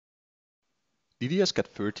DDS-CAD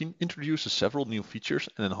 13 introduces several new features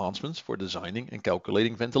and enhancements for designing and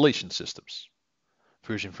calculating ventilation systems.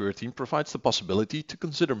 Version 13 provides the possibility to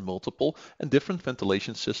consider multiple and different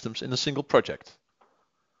ventilation systems in a single project.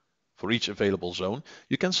 For each available zone,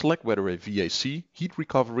 you can select whether a VAC, heat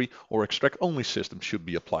recovery, or extract-only system should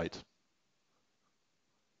be applied.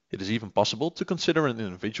 It is even possible to consider an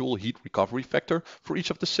individual heat recovery factor for each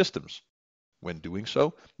of the systems. When doing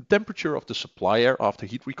so, the temperature of the supply air after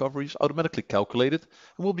heat recovery is automatically calculated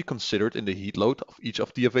and will be considered in the heat load of each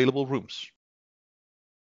of the available rooms.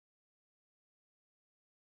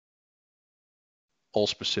 All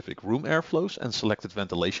specific room airflows and selected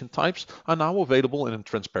ventilation types are now available in a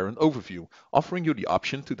transparent overview, offering you the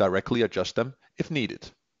option to directly adjust them if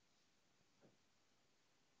needed.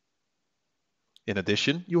 In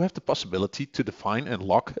addition, you have the possibility to define and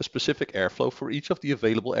lock a specific airflow for each of the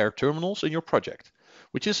available air terminals in your project,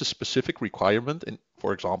 which is a specific requirement in,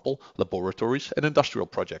 for example, laboratories and industrial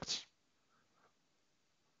projects.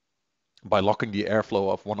 By locking the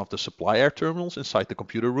airflow of one of the supply air terminals inside the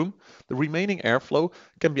computer room, the remaining airflow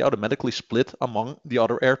can be automatically split among the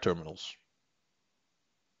other air terminals.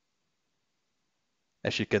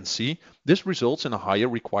 As you can see, this results in a higher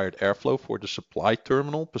required airflow for the supply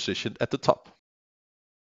terminal positioned at the top.